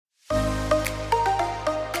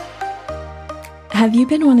Have you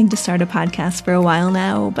been wanting to start a podcast for a while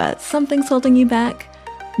now, but something's holding you back?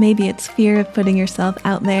 Maybe it's fear of putting yourself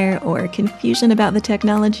out there or confusion about the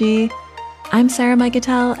technology. I'm Sarah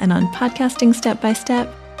Miketel, and on Podcasting Step by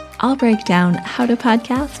Step, I'll break down how to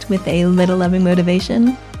podcast with a little loving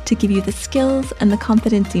motivation to give you the skills and the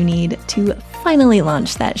confidence you need to finally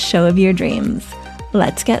launch that show of your dreams.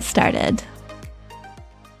 Let's get started.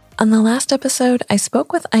 On the last episode, I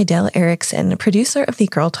spoke with Idel Erickson, producer of the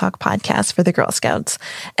Girl Talk podcast for the Girl Scouts,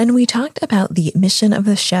 and we talked about the mission of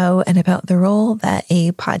the show and about the role that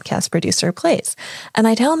a podcast producer plays. And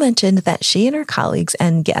Idel mentioned that she and her colleagues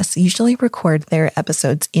and guests usually record their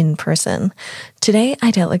episodes in person. Today,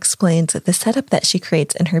 Idel explains the setup that she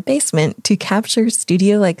creates in her basement to capture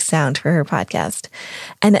studio-like sound for her podcast.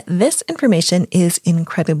 And this information is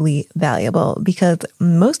incredibly valuable because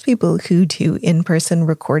most people who do in-person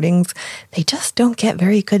recordings, they just don't get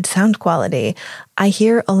very good sound quality. I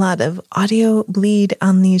hear a lot of audio bleed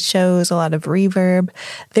on these shows, a lot of reverb.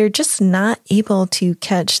 They're just not able to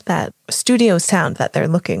catch that studio sound that they're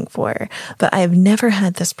looking for. But I've never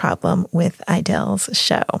had this problem with Idel's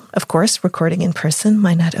show. Of course, recording in person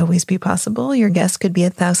might not always be possible. Your guest could be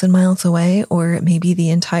 1,000 miles away, or maybe the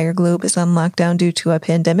entire globe is on lockdown due to a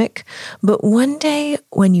pandemic. But one day,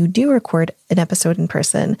 when you do record an episode in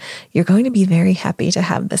person, you're going to be very happy to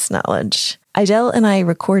have this knowledge. Idel and I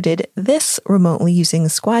recorded this remotely using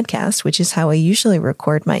Squadcast, which is how I usually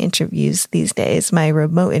record my interviews these days, my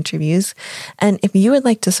remote interviews. And if you would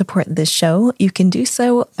like to support this show, you can do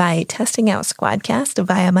so by testing out Squadcast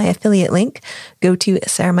via my affiliate link. Go to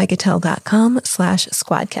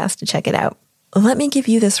sarahmiketel.com/Squadcast to check it out. Let me give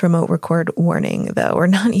you this remote record warning, though, or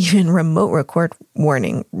not even remote record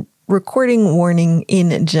warning. Recording warning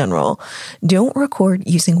in general. Don't record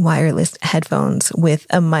using wireless headphones with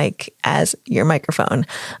a mic as your microphone.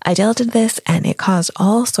 Idel did this and it caused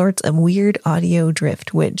all sorts of weird audio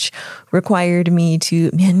drift, which required me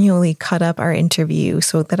to manually cut up our interview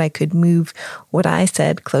so that I could move what I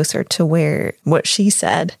said closer to what she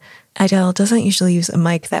said. Idel doesn't usually use a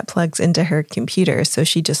mic that plugs into her computer, so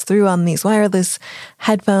she just threw on these wireless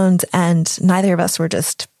headphones and neither of us were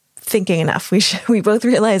just thinking enough. We both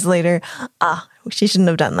realized later, she shouldn't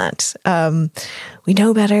have done that. We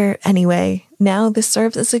know better anyway. Now this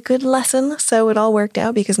serves as a good lesson, so it all worked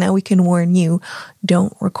out because now we can warn you,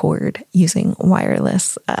 don't record using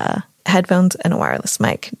wireless headphones and a wireless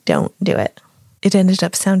mic. Don't do it. It ended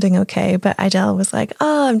up sounding okay, but Idel was like,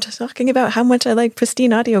 I'm just talking about how much I like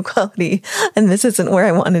pristine audio quality, and this isn't where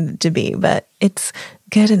I wanted it to be, but it's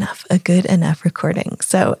good enough, a good enough recording.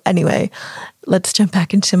 So anyway, let's jump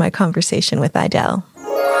back into my conversation with Idel.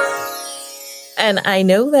 And I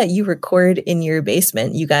know that you record in your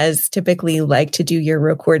basement. You guys typically like to do your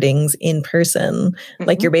recordings in person,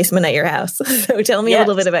 like your basement at your house. So tell me a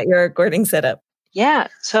little bit about your recording setup. Yeah.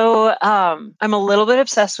 So I'm a little bit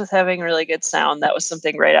obsessed with having really good sound. That was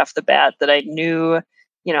something right off the bat that I knew,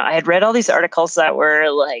 I had read all these articles that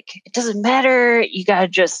were like, it doesn't matter. You gotta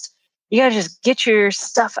just get your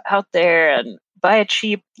stuff out there and buy a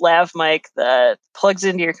cheap lav mic that plugs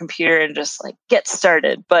into your computer and just like get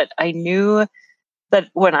started. But I knew that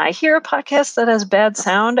when I hear a podcast that has bad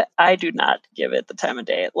sound, I do not give it the time of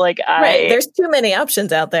day. Right. There's too many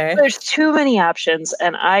options out there. There's too many options.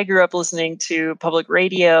 And I grew up listening to public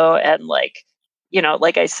radio and like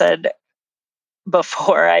I said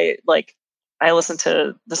before, I listened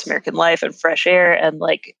to This American Life and Fresh Air and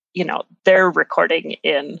they're recording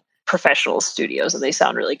in professional studios and they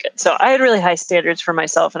sound really good. So I had really high standards for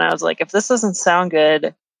myself. And I was like, if this doesn't sound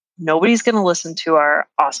good, nobody's going to listen to our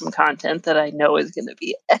awesome content that I know is going to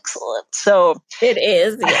be excellent. So it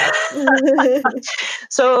is. Yeah.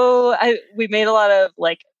 So I made a lot of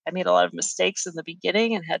mistakes in the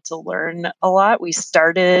beginning and had to learn a lot. We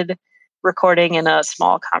started recording in a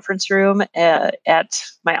small conference room at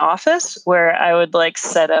my office where I would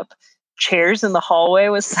set up chairs in the hallway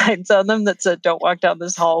with signs on them that said, "Don't walk down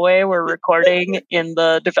this hallway. We're recording in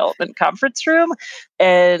the development conference room."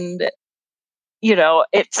 And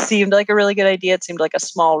it seemed like a really good idea. It seemed like a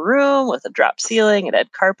small room with a drop ceiling. It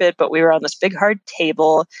had carpet, but we were on this big hard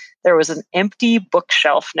table. There was an empty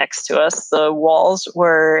bookshelf next to us. The walls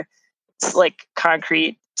were like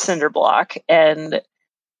concrete cinder block and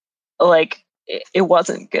it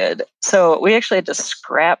wasn't good. So we actually had to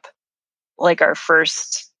scrap our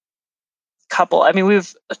first couple. I mean,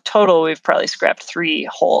 we've probably scrapped 3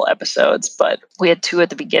 whole episodes, but we had 2 at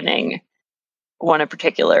the beginning. One in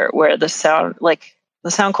particular where the sound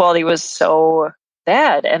quality was so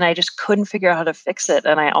bad and I just couldn't figure out how to fix it.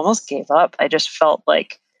 And I almost gave up. I just felt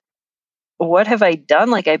like, what have I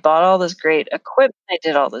done? I bought all this great equipment. I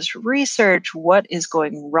did all this research. What is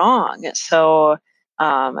going wrong? So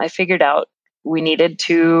I figured out we needed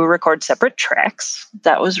to record separate tracks.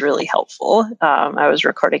 That was really helpful. I was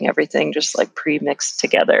recording everything just like pre-mixed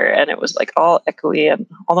together, and it was like all echoey, and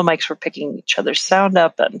all the mics were picking each other's sound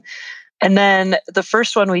up. And then the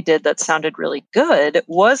first one we did that sounded really good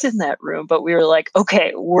was in that room, but we were like,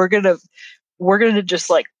 okay, we're gonna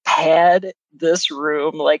just like pad this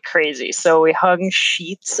room like crazy. So we hung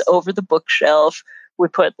sheets over the bookshelf. We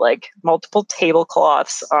put like multiple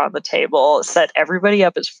tablecloths on the table, set everybody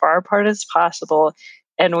up as far apart as possible.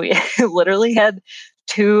 And we literally had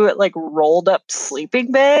two like rolled up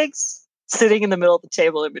sleeping bags sitting in the middle of the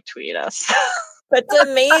table in between us. That's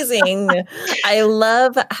amazing. I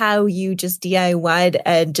love how you just DIY'd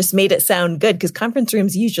and just made it sound good, because conference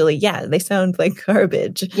rooms usually, they sound like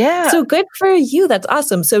garbage. Yeah. So good for you. That's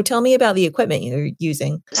awesome. So tell me about the equipment you're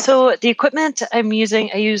using. So the equipment I'm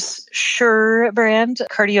using, I use Shure brand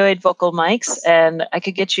cardioid vocal mics, and I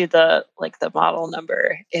could get you the model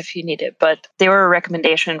number if you need it. But they were a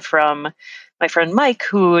recommendation from my friend Mike,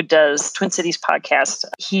 who does Twin Cities podcast.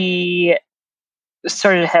 He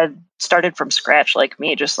started from scratch like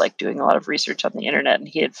me, just like doing a lot of research on the internet, and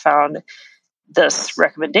he had found this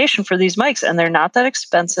recommendation for these mics, and they're not that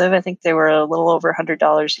expensive. I think they were a little over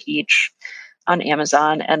 $100 each on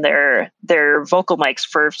Amazon, and they're vocal mics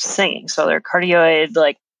for singing. So they're cardioid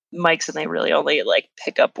like mics, and they really only like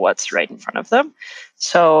pick up what's right in front of them.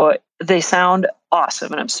 So they sound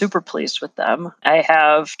awesome, and I'm super pleased with them. I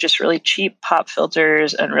have just really cheap pop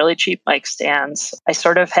filters and really cheap mic stands. I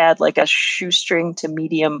sort of had like a shoestring to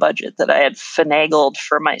medium budget that I had finagled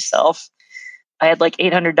for myself. I had like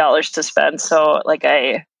 $800 to spend. So like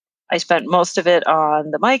I spent most of it on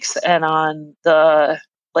the mics and on the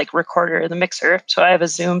like recorder, the mixer. So I have a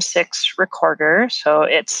Zoom 6 recorder. So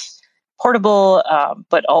it's portable,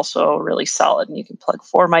 but also really solid. And you can plug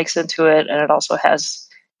 4 mics into it. And it also has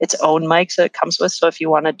its own mics that it comes with. So if you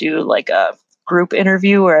want to do like a group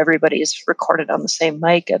interview where everybody's recorded on the same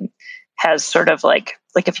mic, and has sort of like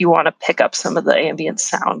if you want to pick up some of the ambient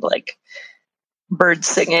sound, like birds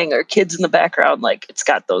singing or kids in the background, like it's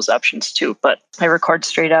got those options too. But I record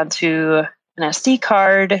straight onto an SD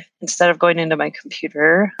card instead of going into my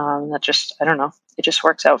computer. That just, I don't know, it just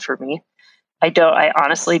works out for me. I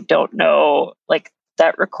honestly don't know, like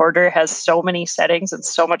that recorder has so many settings and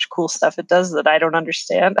so much cool stuff it does that I don't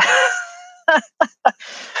understand.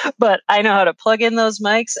 But I know how to plug in those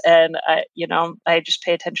mics, and I just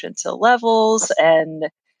pay attention to levels and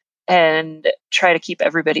try to keep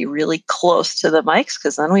everybody really close to the mics,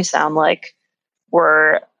 because then we sound like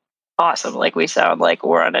we're awesome. Like we sound like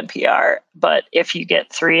we're on NPR. But if you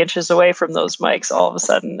get 3 inches away from those mics, all of a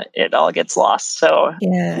sudden it all gets lost. So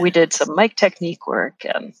we did some mic technique work,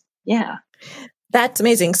 and That's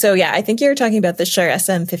amazing. So I think you're talking about the Shure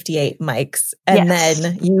SM58 mics, and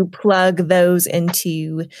then you plug those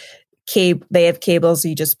into they have cables. So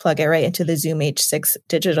you just plug it right into the Zoom H6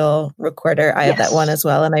 digital recorder. I have that one as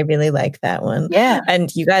well, and I really like that one. Yeah.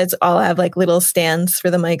 And you guys all have like little stands for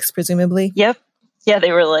the mics, presumably? Yep. Yeah,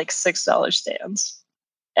 they were like $6 stands.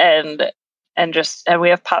 And we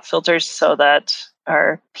have pop filters so that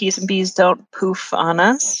our P's and B's don't poof on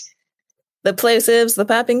us. The plosives, the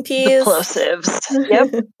popping P's. The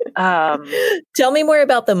plosives. Yep. Tell me more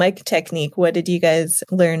about the mic technique. What did you guys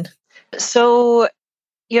learn? So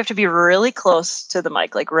you have to be really close to the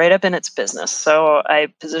mic, like right up in its business. So I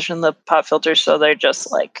position the pop filters so they're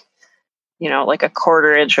just like, like a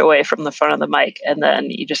 1/4 inch away from the front of the mic. And then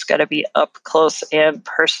you just got to be up close and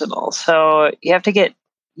personal. So you have to get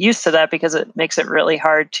used to that, because it makes it really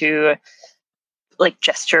hard to like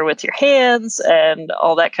gesture with your hands and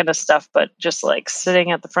all that kind of stuff. But just like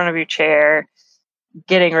sitting at the front of your chair,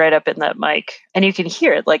 getting right up in that mic, and you can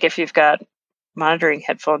hear it. Like if you've got monitoring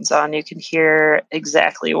headphones on, you can hear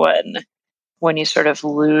exactly when you sort of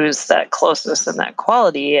lose that closeness and that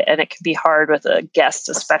quality. And it can be hard with a guest,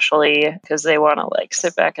 especially because they want to like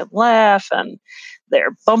sit back and laugh, and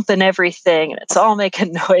they're bumping everything and it's all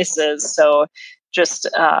making noises. So just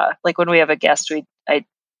like when we have a guest,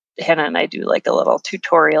 Hannah and I do like a little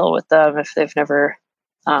tutorial with them if they've never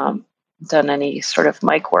done any sort of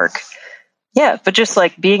mic work. Yeah, but just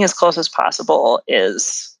like being as close as possible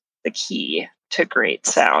is the key to great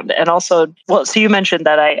sound. And also, so you mentioned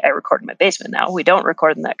that I record in my basement now. We don't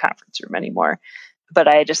record in that conference room anymore, but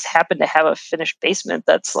I just happen to have a finished basement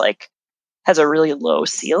that's like has a really low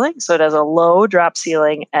ceiling. So it has a low drop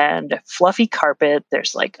ceiling and fluffy carpet.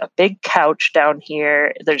 There's like a big couch down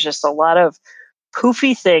here. There's just a lot of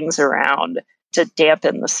poofy things around to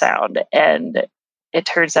dampen the sound. And it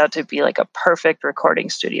turns out to be like a perfect recording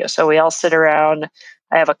studio. So we all sit around.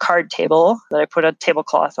 I have a card table that I put a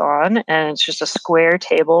tablecloth on, and it's just a square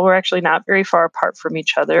table. We're actually not very far apart from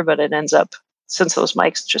each other, but it ends up, since those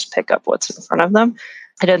mics just pick up what's in front of them,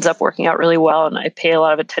 it ends up working out really well. And I pay a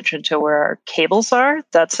lot of attention to where our cables are.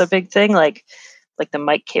 That's a big thing. Like the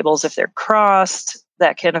mic cables, if they're crossed,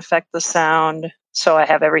 that can affect the sound. So I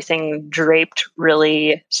have everything draped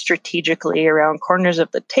really strategically around corners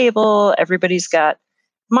of the table. Everybody's got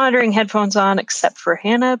monitoring headphones on except for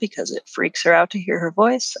Hannah because it freaks her out to hear her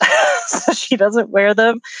voice. So she doesn't wear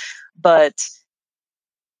them. But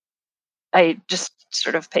I just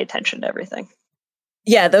sort of pay attention to everything.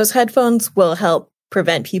 Yeah, those headphones will help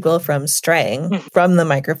prevent people from straying from the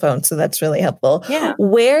microphone. So that's really helpful. Yeah.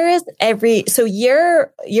 So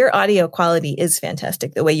your audio quality is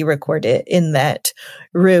fantastic. The way you record it in that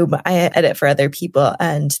room. I edit for other people,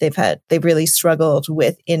 and they've really struggled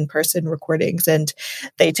with in-person recordings, and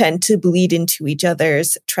they tend to bleed into each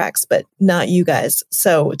other's tracks, but not you guys.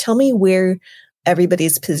 So tell me where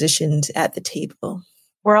everybody's positioned at the table.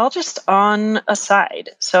 We're all just on a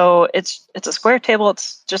side. So it's a square table.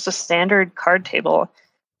 It's just a standard card table.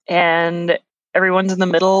 And everyone's in the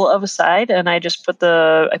middle of a side. And I just put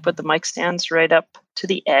the mic stands right up to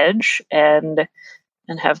the edge and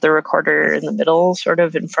have the recorder in the middle, sort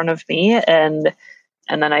of in front of me. And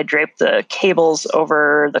then I drape the cables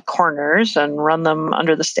over the corners and run them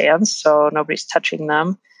under the stands so nobody's touching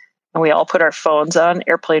them. And we all put our phones on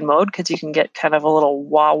airplane mode because you can get kind of a little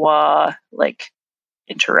wah-wah, like,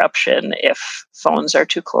 interruption if phones are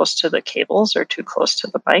too close to the cables or too close to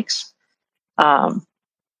the mics.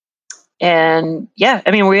 And yeah,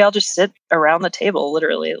 I mean, we all just sit around the table,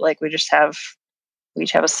 literally. Like we each have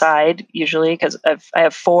a side usually, because I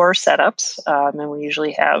have 4 setups, and we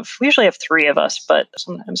usually have 3 of us, but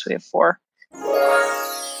sometimes we have 4.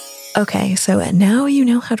 Okay, so now you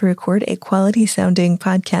know how to record a quality sounding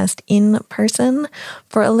podcast in person.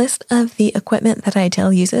 For a list of the equipment that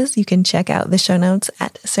ITEL uses, you can check out the show notes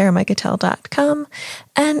at sarahmiketel.com.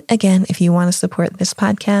 And again, if you want to support this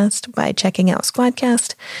podcast by checking out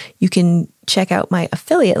Squadcast, you can check out my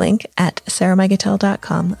affiliate link at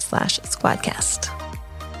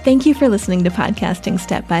sarahmiketel.com/Squadcast. Thank you for listening to Podcasting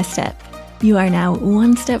Step by Step. You are now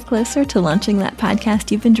one step closer to launching that podcast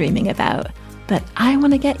you've been dreaming about. But I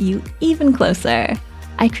want to get you even closer.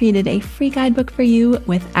 I created a free guidebook for you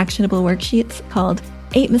with actionable worksheets called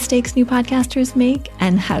 8 Mistakes New Podcasters Make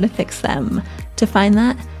and How to Fix Them. To find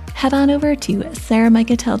that, head on over to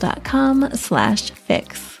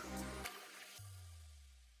sarahmiketel.com/fix.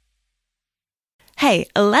 Hey,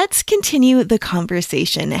 let's continue the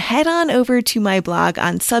conversation. Head on over to my blog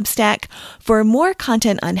on Substack for more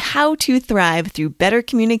content on how to thrive through better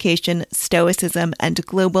communication, stoicism, and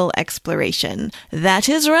global exploration. That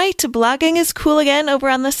is right, blogging is cool again over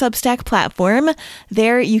on the Substack platform.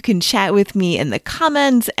 There you can chat with me in the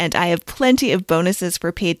comments, and I have plenty of bonuses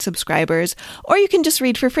for paid subscribers, or you can just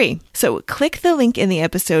read for free. So click the link in the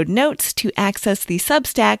episode notes to access the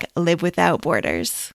Substack Live Without Borders.